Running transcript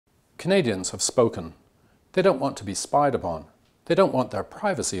Canadians have spoken. They don't want to be spied upon. They don't want their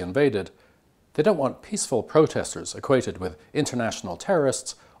privacy invaded. They don't want peaceful protesters equated with international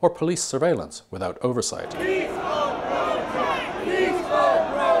terrorists or police surveillance without oversight.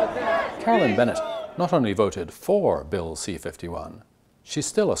 Carolyn Bennett not only voted for Bill C-51, she's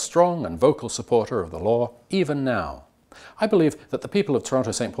still a strong and vocal supporter of the law even now. I believe that the people of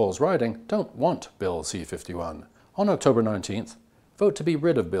Toronto St. Paul's riding don't want Bill C-51. On October 19th, vote to be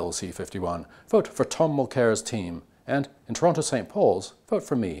rid of Bill C-51. Vote for Tom Mulcair's team. And in Toronto St. Paul's, vote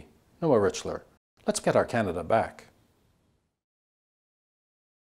for me, Noah Richler. Let's get our Canada back.